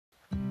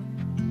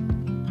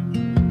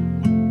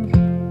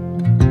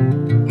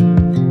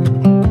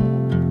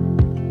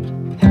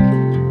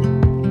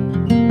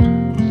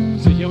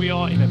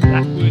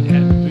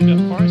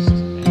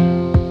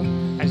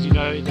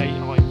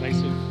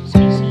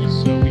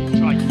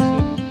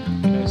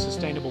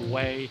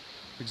way.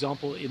 For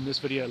example, in this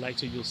video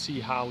later you'll see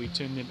how we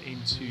turn them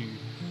into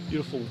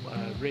beautiful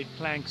red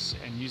planks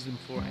and use them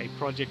for a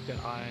project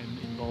that I'm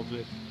involved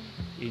with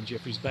in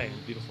Jeffreys Bay,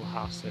 a beautiful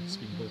house that's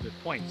been built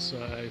at Point.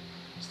 So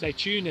stay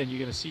tuned and you're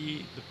going to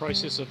see the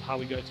process of how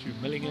we go through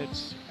milling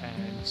it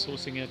and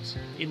sourcing it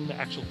in the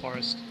actual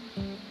forest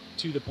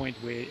to the point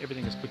where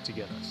everything is put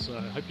together. So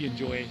I hope you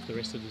enjoy the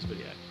rest of this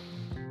video.